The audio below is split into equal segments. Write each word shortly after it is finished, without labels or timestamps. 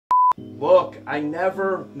Look, I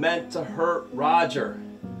never meant to hurt Roger.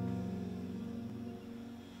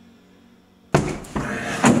 Who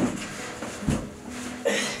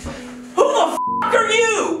the f*** are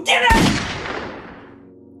you? Get out!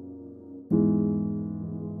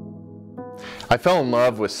 I fell in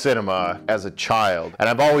love with cinema as a child, and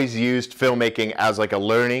I've always used filmmaking as like a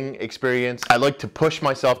learning experience. I like to push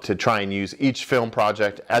myself to try and use each film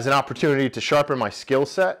project as an opportunity to sharpen my skill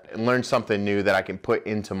set and learn something new that I can put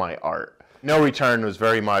into my art. No Return was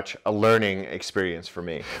very much a learning experience for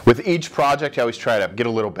me. With each project, I always try to get a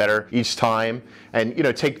little better each time and, you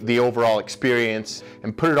know, take the overall experience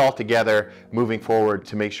and put it all together moving forward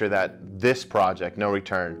to make sure that this project, No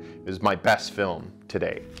Return, is my best film to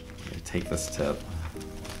date. Take this tip.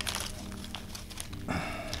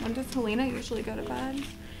 When does Helena usually go to bed?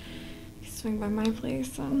 You swing by my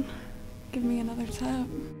place and give me another tip.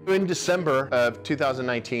 In December of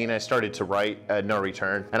 2019, I started to write No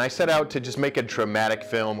Return, and I set out to just make a dramatic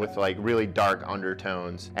film with like really dark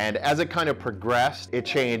undertones. And as it kind of progressed, it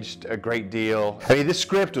changed a great deal. I mean, this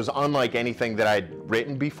script was unlike anything that I'd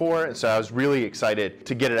written before, and so I was really excited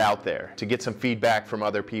to get it out there, to get some feedback from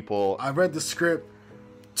other people. I read the script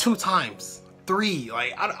 2 times, 3.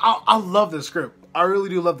 Like, I love the script. I really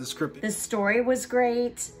do love the script. The story was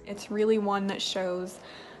great. It's really one that shows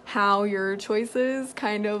how your choices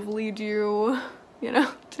kind of lead you, you know,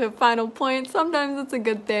 to a final point. Sometimes it's a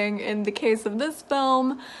good thing. In the case of this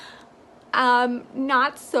film,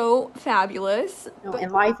 not so fabulous.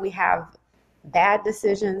 In life, we have bad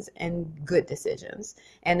decisions and good decisions.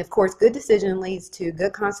 And of course, good decision leads to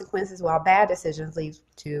good consequences, while bad decisions leads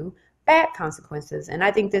to bad consequences. And I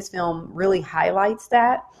think this film really highlights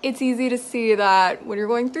that. It's easy to see that when you're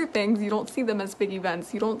going through things, you don't see them as big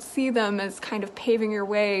events. You don't see them as kind of paving your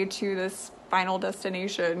way to this final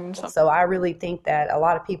destination. So I really think that a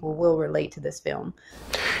lot of people will relate to this film.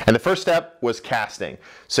 And the first step was casting.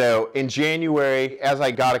 So in January, as I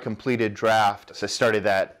got a completed draft, I started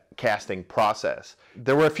that casting process.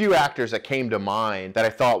 There were a few actors that came to mind that I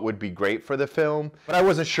thought would be great for the film, but I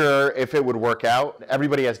wasn't sure if it would work out.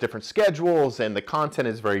 Everybody has different schedules and the content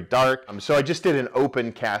is very dark. So I just did an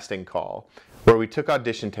open casting call where we took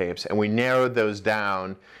audition tapes and we narrowed those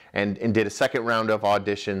down and did a second round of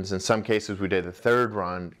auditions. In some cases we did a third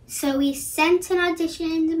run. So we sent an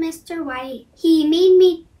audition to Mr. White. He made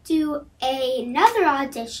me do another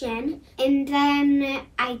audition, and then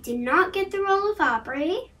I did not get the role of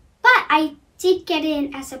Aubrey. But I did get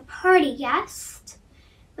in as a party guest.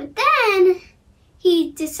 But then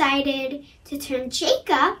he decided to turn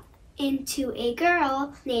Jacob into a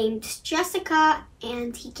girl named Jessica,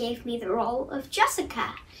 and he gave me the role of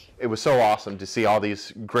Jessica. It was so awesome to see all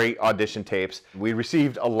these great audition tapes. We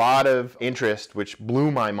received a lot of interest, which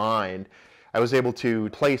blew my mind. I was able to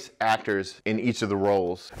place actors in each of the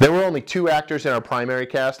roles. There were only 2 actors in our primary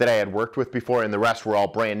cast that I had worked with before, and the rest were all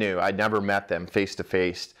brand new. I'd never met them face to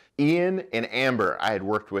face. Ian and Amber I had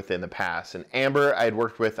worked with in the past, and Amber I had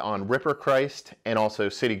worked with on Ripper Christ and also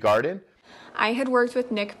City Garden. I had worked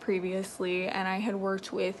with Nick previously, and I had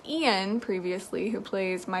worked with Ian previously, who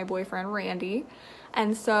plays my boyfriend Randy.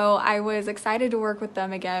 And so I was excited to work with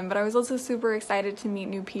them again, but I was also super excited to meet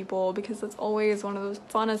new people because that's always one of the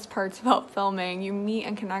funnest parts about filming. You meet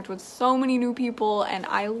and connect with so many new people, and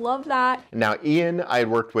I love that. Now Ian I had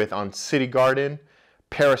worked with on City Garden,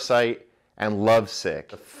 Parasite, and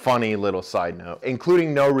Lovesick. A funny little side note.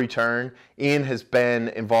 Including No Return, Ian has been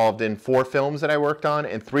involved in 4 films that I worked on,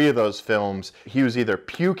 and 3 of those films he was either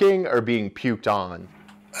puking or being puked on.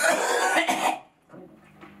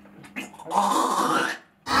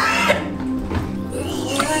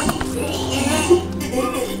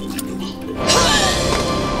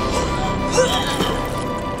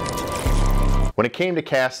 When it came to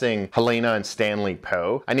casting Helena and Stanley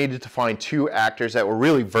Poe, I needed to find 2 actors that were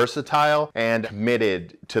really versatile and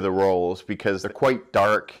committed to the roles because they're quite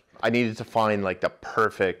dark. I needed to find like the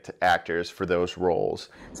perfect actors for those roles.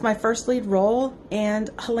 It's my first lead role, and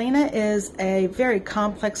Helena is a very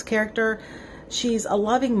complex character. She's a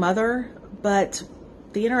loving mother, but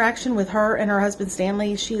the interaction with her and her husband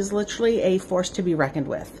Stanley, she is literally a force to be reckoned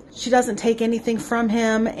with. She doesn't take anything from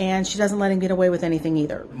him, and she doesn't let him get away with anything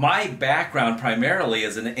either. My background primarily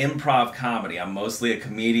is an improv comedy. I'm mostly a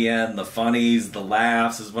comedian. The funnies, the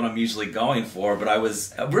laughs is what I'm usually going for, but I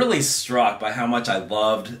was really struck by how much I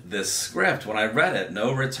loved this script when I read it,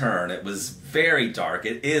 No Return. It was very dark.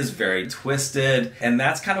 It is very twisted, and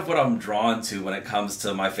that's kind of what I'm drawn to when it comes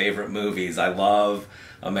to my favorite movies. I love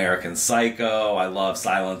American Psycho, I love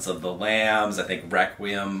Silence of the Lambs, I think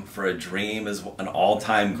Requiem for a Dream is an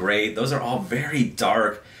all-time great. Those are all very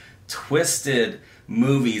dark, twisted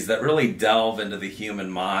movies that really delve into the human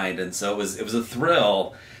mind, and so it was a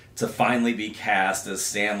thrill to finally be cast as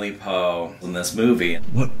Stanley Poe in this movie.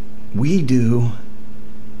 What we do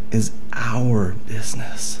is our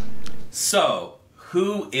business. So,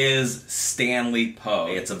 who is Stanley Poe?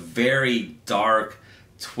 It's a very dark,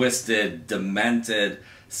 twisted, demented,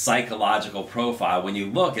 psychological profile when you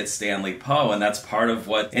look at Stanley Poe, and that's part of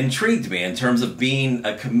what intrigued me in terms of being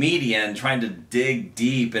a comedian trying to dig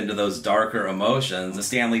deep into those darker emotions.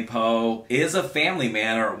 Stanley Poe is a family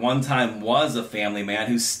man, or at one time was a family man,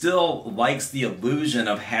 who still likes the illusion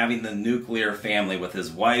of having the nuclear family with his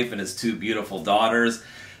wife and his two beautiful daughters.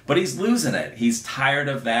 But he's losing it. He's tired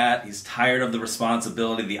of that. He's tired of the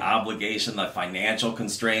responsibility, the obligation, the financial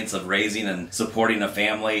constraints of raising and supporting a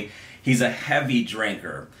family. He's a heavy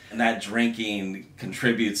drinker, and that drinking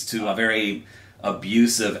contributes to a very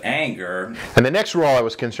abusive anger. And the next role I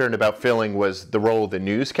was concerned about filling was the role of the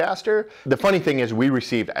newscaster. The funny thing is we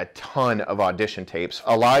received a ton of audition tapes.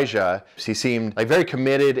 Elijah, he seemed like very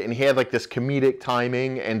committed, and he had like this comedic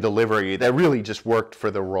timing and delivery that really just worked for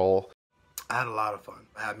the role. I had a lot of fun.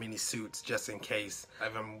 I had mini suits just in case. I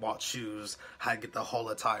even bought shoes. I had to get the whole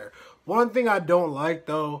attire. One thing I don't like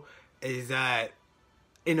though is that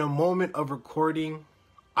in a moment of recording,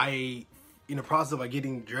 in the process of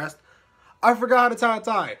getting dressed, I forgot how to tie a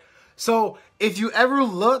tie. So if you ever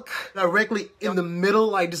look directly in the middle,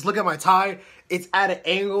 like just look at my tie, it's at an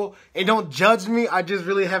angle, and don't judge me. I just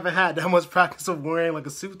really haven't had that much practice of wearing like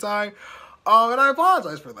a suit tie. And I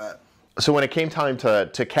apologize for that. So when it came time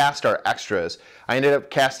to cast our extras, I ended up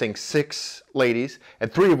casting 6 ladies,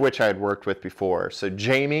 and 3 of which I had worked with before. So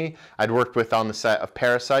Jamie, I'd worked with on the set of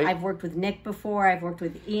Parasite. I've worked with Nick before, I've worked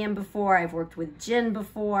with Ian before, I've worked with Jen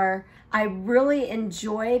before. I really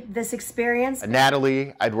enjoyed this experience.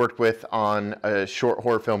 Natalie, I'd worked with on a short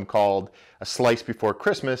horror film called A Slice Before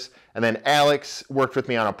Christmas, and then Alex worked with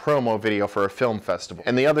me on a promo video for a film festival.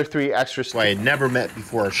 And the other 3 extras I had never met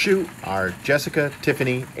before a shoot are Jessica,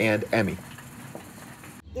 Tiffany, and Emmy.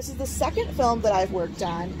 This is the second film that I've worked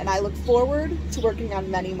on, and I look forward to working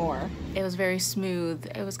on many more. It was very smooth.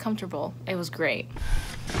 It was comfortable. It was great.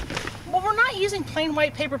 Well, we're not using plain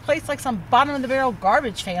white paper plates like some bottom-of-the-barrel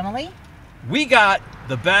garbage family. We got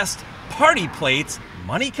the best party plates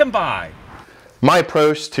money can buy. My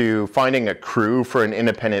approach to finding a crew for an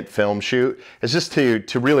independent film shoot is just to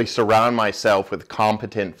really surround myself with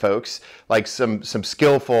competent folks, like some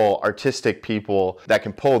skillful artistic people that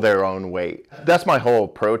can pull their own weight. That's my whole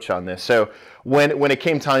approach on this. So when it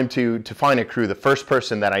came time to find a crew, the first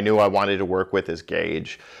person that I knew I wanted to work with is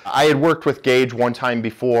Gage. I had worked with Gage one time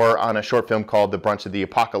before on a short film called The Brunch of the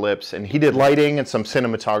Apocalypse, and he did lighting and some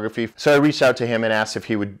cinematography. So I reached out to him and asked if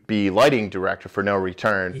he would be lighting director for no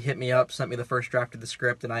return. He hit me up, sent me the first draft of the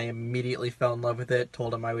script, and I immediately fell in love with it,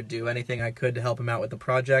 told him I would do anything I could to help him out with the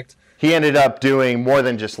project. He ended up doing more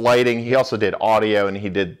than just lighting. He also did audio, and he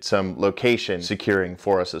did some location securing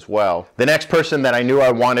for us as well. The next person that I knew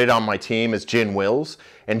I wanted on my team is Jen Wills.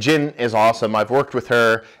 And Jen is awesome. I've worked with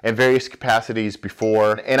her in various capacities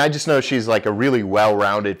before, and I just know she's like a really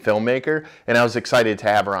well-rounded filmmaker, and I was excited to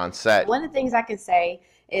have her on set. One of the things I can say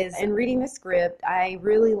is in reading the script, I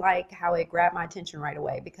really like how it grabbed my attention right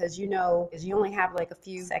away, because you only have like a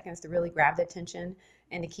few seconds to really grab the attention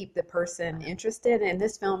and to keep the person interested, and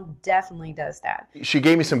this film definitely does that. She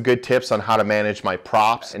gave me some good tips on how to manage my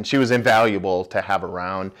props, and she was invaluable to have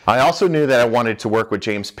around. I also knew that I wanted to work with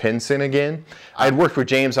James Pinson again. I had worked with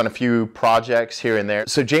James on a few projects here and there.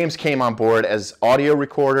 So James came on board as audio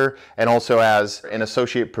recorder and also as an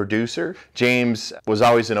associate producer. James was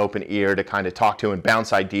always an open ear to kind of talk to and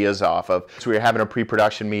bounce ideas off of. So we were having a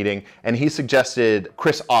pre-production meeting, and he suggested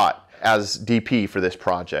Chris Ott as DP for this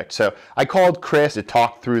project. So I called Chris to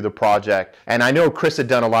talk through the project, and I know Chris had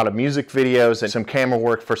done a lot of music videos and some camera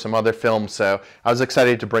work for some other films, so I was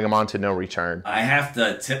excited to bring him on to No Return. I have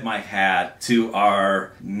to tip my hat to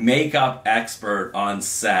our makeup expert on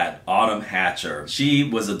set, Autumn Hatcher. She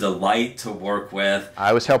was a delight to work with.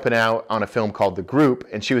 I was helping out on a film called The Group,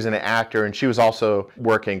 and she was an actor, and she was also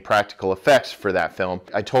working practical effects for that film.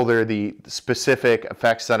 I told her the specific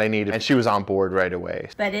effects that I needed, and she was on board right away.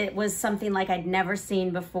 But it was something like I'd never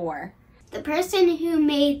seen before. The person who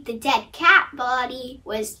made the dead cat body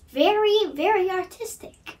was very, very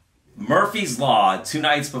artistic. Murphy's Law, 2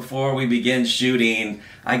 nights before we begin shooting,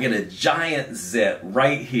 I get a giant zit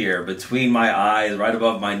right here between my eyes, right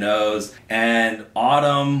above my nose, and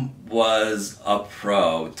Autumn was a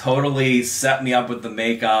pro. Totally set me up with the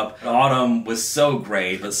makeup. Autumn was so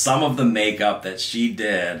great, but some of the makeup that she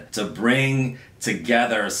did to bring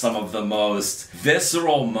together some of the most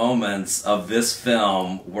visceral moments of this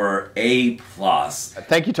film were A+.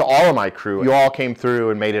 Thank you to all of my crew. You all came through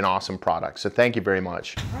and made an awesome product, so thank you very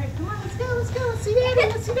much. All right, come on, let's go, let's go. Let's see Daddy,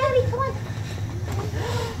 let's see Daddy, come on.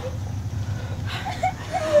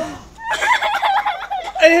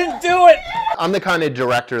 I didn't do it! I'm the kind of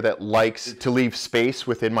director that likes to leave space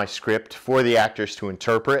within my script for the actors to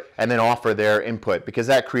interpret and then offer their input, because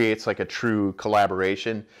that creates like a true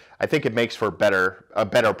collaboration. I think it makes for a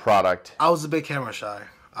better product. I was a bit camera shy.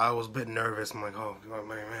 I was a bit nervous. I'm like, oh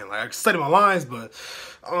man, like I can study my lines, but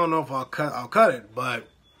I don't know if I'll cut it. But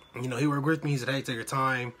you know, he worked with me. He said, hey, take your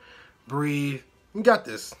time, breathe, you got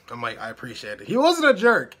this. I'm like, I appreciate it. He wasn't a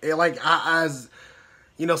jerk. As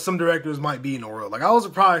you know, some directors might be in the world. Like, I was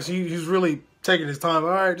surprised. He was really taking his time.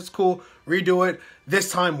 All right, it's cool. Redo it.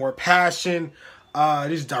 This time, more passion.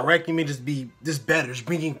 Just directing me, just better. Just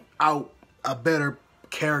bringing out a better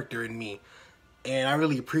character in me. And I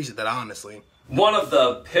really appreciate that, honestly. One of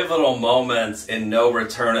the pivotal moments in No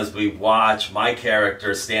Return as we watch my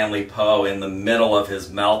character, Stanley Poe, in the middle of his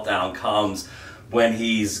meltdown comes when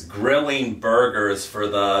he's grilling burgers for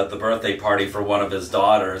the birthday party for one of his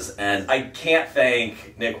daughters. And I can't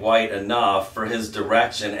thank Nick White enough for his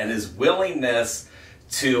direction and his willingness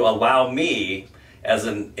to allow me, as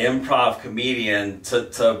an improv comedian,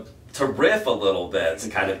 to riff a little bit, to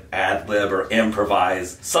kind of ad-lib or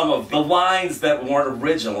improvise some of the lines that weren't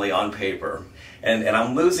originally on paper. And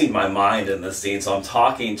I'm losing my mind in this scene, so I'm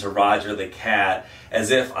talking to Roger the cat as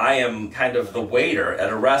if I am kind of the waiter at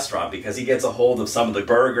a restaurant, because he gets a hold of some of the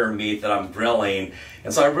burger meat that I'm grilling.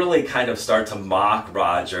 And so I really kind of start to mock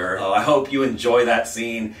Roger. I hope you enjoy that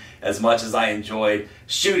scene as much as I enjoyed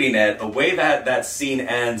shooting it. The way that scene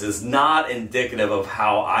ends is not indicative of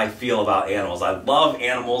how I feel about animals. I love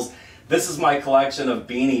animals. This is my collection of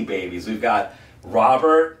Beanie Babies. We've got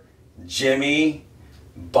Robert, Jimmy,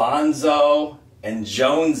 Bonzo, and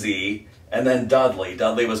Jonesy, and then Dudley.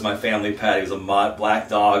 Dudley was my family pet. He was a mutt black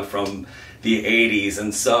dog from the 80s.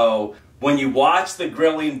 And so when you watch the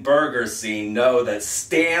grilling burger scene, know that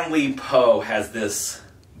Stanley Poe has this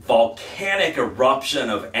volcanic eruption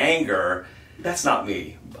of anger. That's not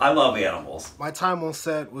me. I love animals. My time on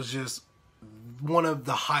set was just one of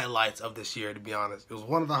the highlights of this year, to be honest. It was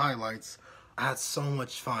one of the highlights. I had so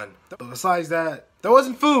much fun. But besides that, there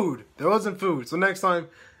wasn't food. There wasn't food. So next time,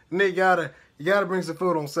 Nick, you gotta bring some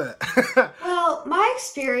food on set. Well, my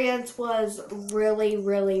experience was really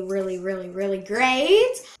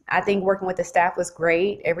great. I think working with the staff was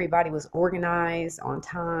great. Everybody was organized, on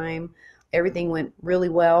time. Everything went really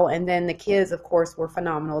well. And then the kids, of course, were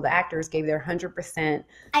phenomenal. The actors gave their 100%.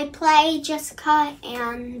 I play Jessica,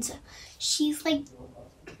 and she's like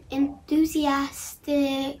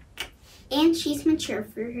enthusiastic, and she's mature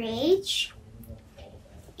for her age.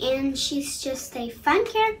 And she's just a fun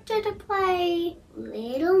character to play.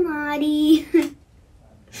 Little naughty.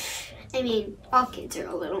 I mean, all kids are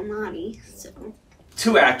a little naughty, so.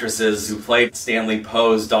 Two actresses who played Stanley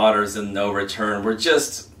Poe's daughters in No Return were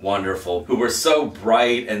just wonderful, who were so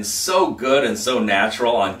bright and so good and so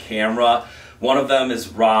natural on camera. One of them is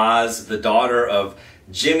Roz, the daughter of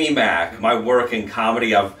Jimmy Mack. My work in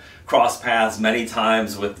comedy, I've crossed paths many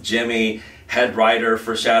times with Jimmy, head writer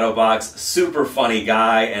for Shadowbox, super funny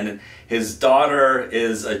guy, and his daughter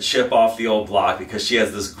is a chip off the old block because she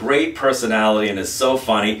has this great personality and is so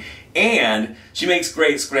funny, and she makes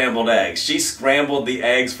great scrambled eggs. She scrambled the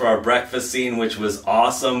eggs for our breakfast scene, which was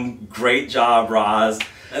awesome. Great job, Roz.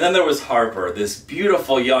 And then there was Harper, this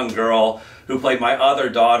beautiful young girl who played my other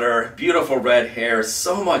daughter, beautiful red hair,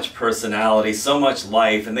 so much personality, so much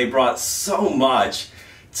life, and they brought so much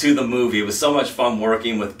to the movie. It was so much fun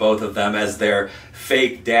working with both of them as their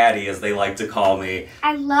fake daddy, as they like to call me.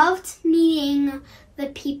 I loved meeting the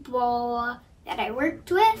people that I worked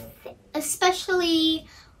with, especially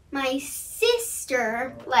my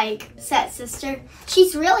sister, like set sister.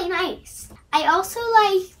 She's really nice. I also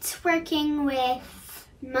liked working with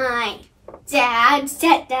my dad,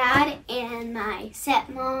 set dad, and my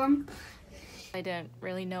set mom. I didn't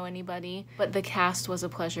really know anybody, but the cast was a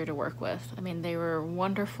pleasure to work with. I mean, they were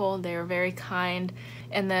wonderful, they were very kind,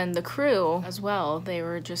 and then the crew as well, they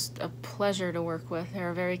were just a pleasure to work with. They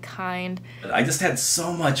were very kind. I just had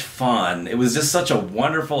so much fun. It was just such a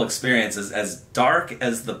wonderful experience. As dark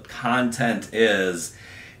as the content is,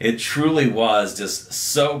 it truly was just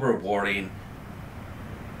so rewarding.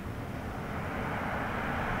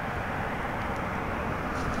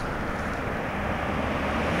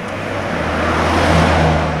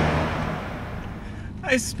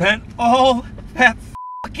 I spent all that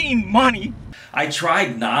fucking money. I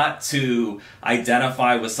tried not to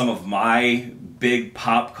identify with some of my big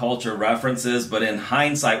pop culture references, but in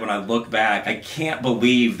hindsight, when I look back, I can't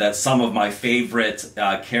believe that some of my favorite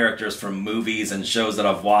characters from movies and shows that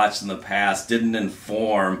I've watched in the past didn't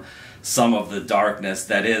inform some of the darkness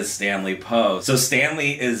that is Stanley Poe. So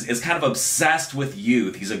Stanley is kind of obsessed with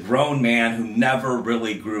youth. He's a grown man who never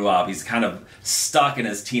really grew up. He's kind of stuck in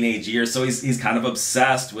his teenage years, so he's kind of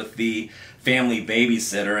obsessed with the family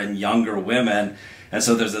babysitter and younger women. And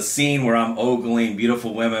so there's a scene where I'm ogling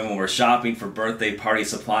beautiful women when we're shopping for birthday party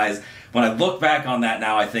supplies. When I look back on that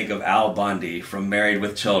now, I think of Al Bundy from Married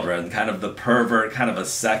with Children, kind of the pervert, kind of a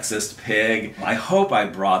sexist pig. I hope I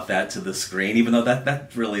brought that to the screen, even though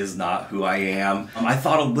that really is not who I am. I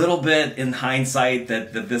thought a little bit in hindsight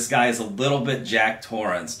that this guy is a little bit Jack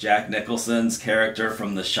Torrance, Jack Nicholson's character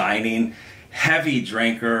from The Shining. Heavy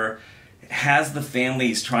drinker, has the family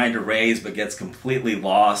he's trying to raise but gets completely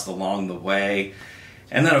lost along the way.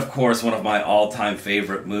 And then, of course, one of my all-time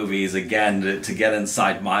favorite movies, again, to get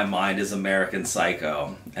inside my mind, is American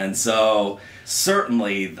Psycho. And so,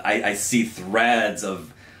 certainly, I see threads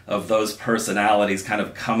of those personalities kind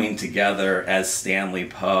of coming together as Stanley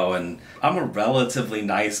Poe. And I'm a relatively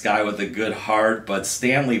nice guy with a good heart, but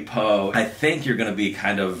Stanley Poe, I think you're going to be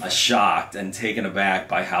kind of shocked and taken aback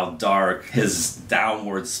by how dark his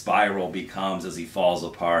downward spiral becomes as he falls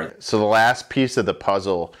apart. So the last piece of the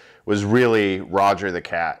puzzle was really Roger the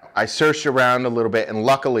cat. I searched around a little bit, and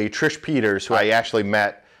luckily Trish Peters, who I actually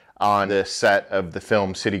met on the set of the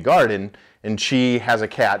film City Garden, and she has a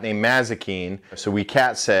cat named Mazikeen. So we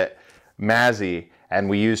cat sit Mazzy, and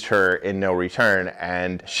we used her in No Return,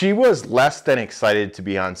 and she was less than excited to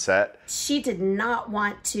be on set. She did not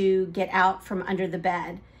want to get out from under the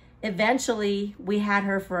bed. Eventually, we had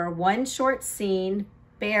her for one short scene,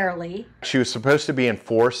 barely. She was supposed to be in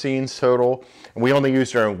 4 scenes total, and we only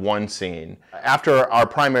used her in 1 scene. After our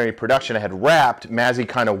primary production had wrapped, Mazzy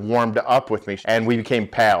kind of warmed up with me, and we became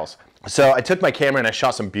pals. So I took my camera and I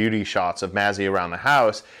shot some beauty shots of Mazzy around the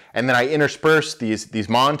house, and then I interspersed these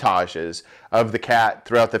montages of the cat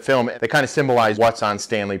throughout the film. They kind of symbolize what's on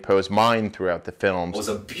Stanley Poe's mind throughout the film. It was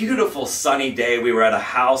a beautiful sunny day. We were at a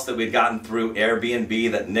house that we'd gotten through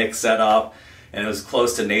Airbnb that Nick set up, and it was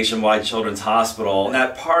close to Nationwide Children's Hospital. And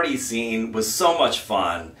that party scene was so much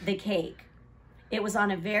fun. The cake. It was on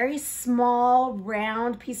a very small,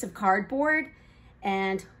 round piece of cardboard,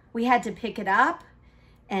 and we had to pick it up.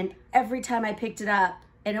 And every time I picked it up,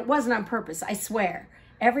 and it wasn't on purpose, I swear,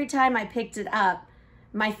 every time I picked it up,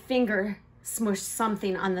 my finger smushed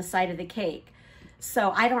something on the side of the cake.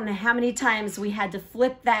 So I don't know how many times we had to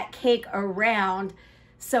flip that cake around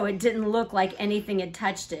so it didn't look like anything had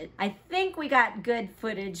touched it. I think we got good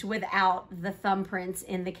footage without the thumbprints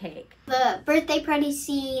in the cake. The birthday party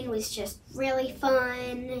scene was just really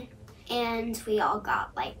fun, and we all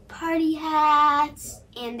got like party hats,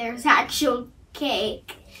 and there's actual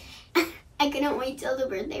cake. I couldn't wait till the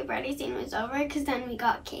birthday party scene was over, because then we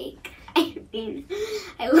got cake. I mean,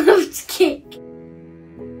 I loved cake.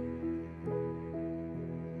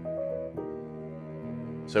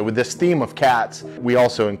 So with this theme of cats, we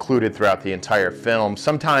also included throughout the entire film,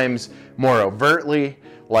 sometimes more overtly,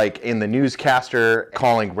 like in the newscaster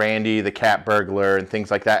calling Randy the cat burglar and things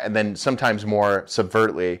like that, and then sometimes more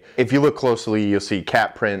subvertly. If you look closely, you'll see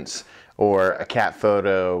cat prints, or a cat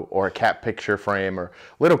photo, or a cat picture frame, or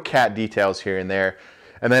little cat details here and there.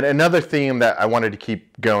 And then another theme that I wanted to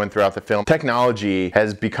keep going throughout the film, technology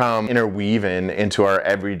has become interwoven into our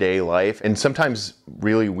everyday life in sometimes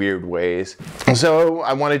really weird ways. And so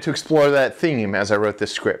I wanted to explore that theme as I wrote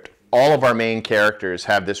this script. All of our main characters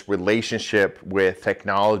have this relationship with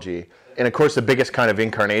technology. And of course, the biggest kind of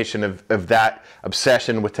incarnation of that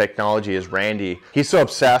obsession with technology is Randy. He's so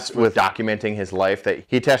obsessed with documenting his life that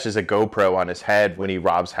he attaches a GoPro on his head when he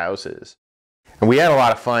robs houses. And we had a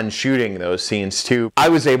lot of fun shooting those scenes too. I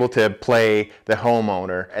was able to play the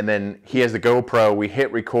homeowner, and then he has the GoPro, we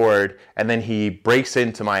hit record, and then he breaks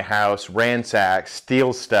into my house, ransacks,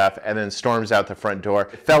 steals stuff, and then storms out the front door.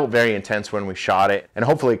 It felt very intense when we shot it, and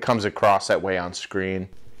hopefully it comes across that way on screen.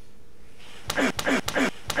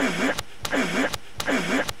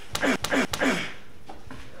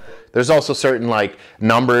 There's also certain like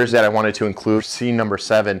numbers that I wanted to include. Scene number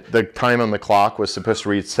 7, the time on the clock was supposed to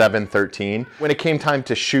read 7:13. When it came time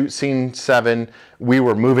to shoot scene 7, we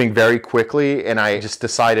were moving very quickly, and I just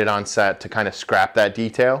decided on set to kind of scrap that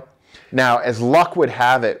detail. Now, as luck would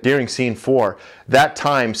have it, during scene 4, that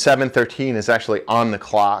time, 7:13, is actually on the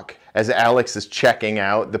clock as Alex is checking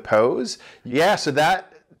out the pose. Yeah, so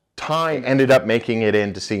that time ended up making it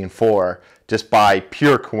into scene 4 just by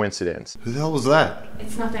pure coincidence. Who the hell was that?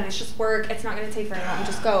 It's nothing, it's just work. It's not gonna take very long.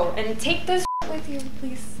 Just go and take this with you,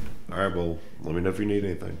 please. All right, well, let me know if you need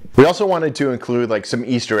anything. We also wanted to include like some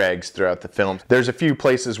Easter eggs throughout the film. There's a few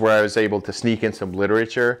places where I was able to sneak in some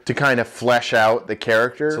literature to kind of flesh out the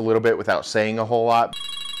characters a little bit without saying a whole lot.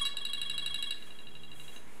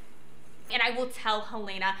 And I will tell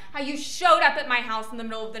Helena how you showed up at my house in the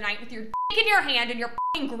middle of the night with your dick in your hand and your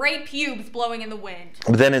f***ing gray pubes blowing in the wind.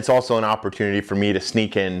 But then it's also an opportunity for me to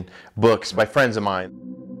sneak in books by friends of mine.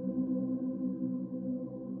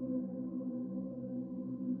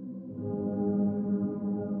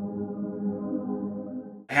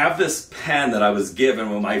 I have this pen that I was given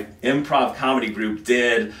when my improv comedy group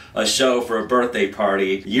did a show for a birthday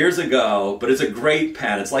party years ago, but it's a great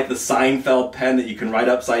pen. It's like the Seinfeld pen that you can write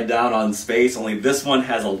upside down on space, only this one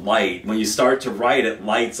has a light. When you start to write, it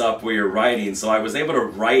lights up where you're writing. So I was able to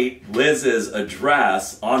write Liz's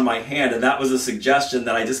address on my hand, and that was a suggestion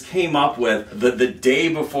that I just came up with the day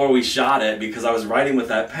before we shot it, because I was writing with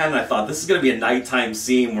that pen, and I thought, this is going to be a nighttime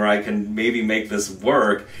scene where I can maybe make this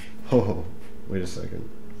work. Oh, wait a second.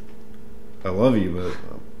 I love you,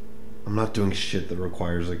 but I'm not doing shit that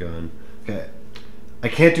requires a gun. Okay, I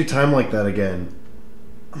can't do time like that again.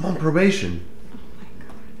 I'm on probation.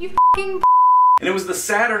 You f***ing. And it was the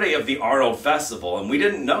Saturday of the Arnold Festival, and we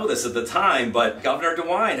didn't know this at the time, but Governor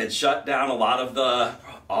DeWine had shut down a lot of the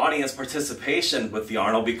audience participation with the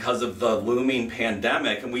Arnold because of the looming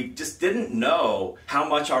pandemic, and we just didn't know how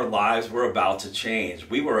much our lives were about to change.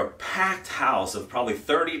 We were a packed house of probably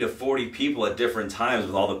 30 to 40 people at different times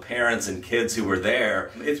with all the parents and kids who were there.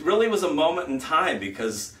 It really was a moment in time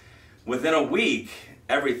because within a week,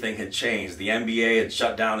 everything had changed. The NBA had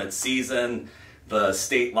shut down its season. The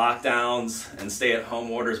state lockdowns and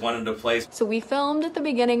stay-at-home orders went into place. So we filmed at the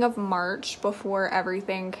beginning of March before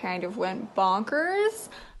everything kind of went bonkers.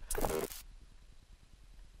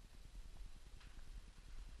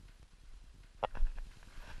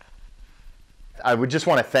 I would just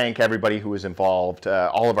want to thank everybody who was involved,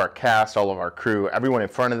 all of our cast, all of our crew, everyone in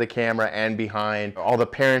front of the camera and behind, all the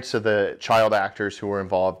parents of the child actors who were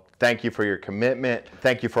involved. Thank you for your commitment.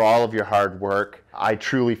 Thank you for all of your hard work. I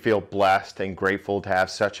truly feel blessed and grateful to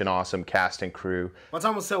have such an awesome cast and crew. My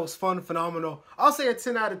time on set was fun, phenomenal. I'll say a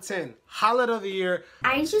 10 out of 10. Highlight of the year.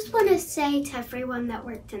 I just want to say to everyone that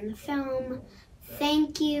worked in the film,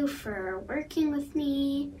 thank you for working with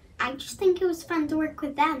me. I just think it was fun to work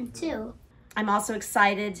with them too. I'm also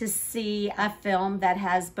excited to see a film that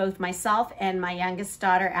has both myself and my youngest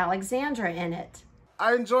daughter, Alexandra, in it.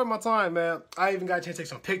 I enjoyed my time, man. I even got a chance to take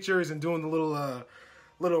some pictures and doing the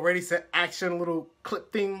little ready, set, action, little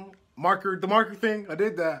clip thing, the marker thing. I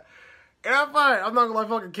did that. And I'm fine. I'm not gonna lie,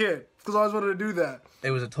 fucking kid, because I always wanted to do that. It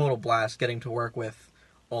was a total blast getting to work with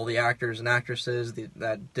all the actors and actresses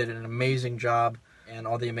that did an amazing job, and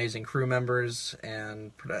all the amazing crew members,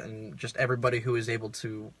 and just everybody who was able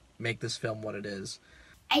to make this film what it is.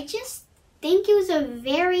 I just think it was a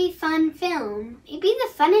very fun film. Maybe the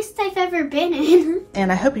funnest I've ever been in.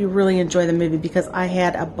 And I hope you really enjoy the movie because I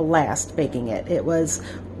had a blast making it. It was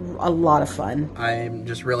a lot of fun. I'm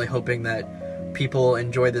just really hoping that people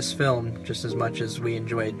enjoy this film just as much as we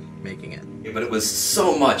enjoyed making it. But it was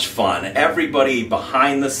so much fun. Everybody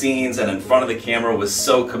behind the scenes and in front of the camera was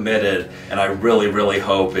so committed, and I really, really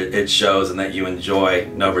hope it shows and that you enjoy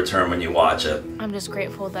No Return when you watch it. I'm just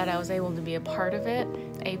grateful that I was able to be a part of it.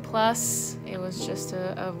 A+, it was just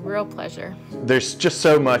a real pleasure. There's just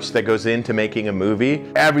so much that goes into making a movie.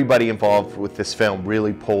 Everybody involved with this film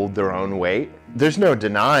really pulled their own weight. There's no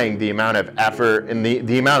denying the amount of effort and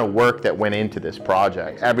the amount of work that went into this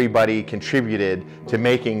project. Everybody contributed to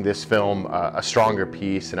making this film a stronger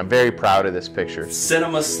piece, and I'm very proud of this picture.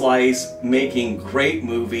 Cinema Slice, making great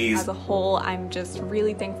movies. As a whole, I'm just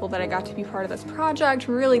really thankful that I got to be part of this project,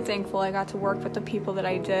 really thankful I got to work with the people that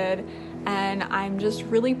I did, and I'm just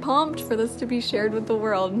really pumped for this to be shared with the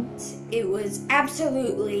world. It was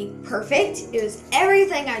absolutely perfect. It was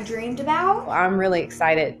everything I dreamed about. I'm really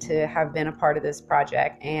excited to have been a part of this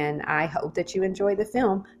project, and I hope that you enjoy the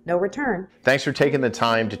film No Return. Thanks for taking the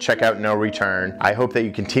time to check out No Return. I hope that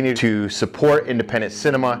you continue to support independent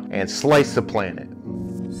cinema and slice the planet.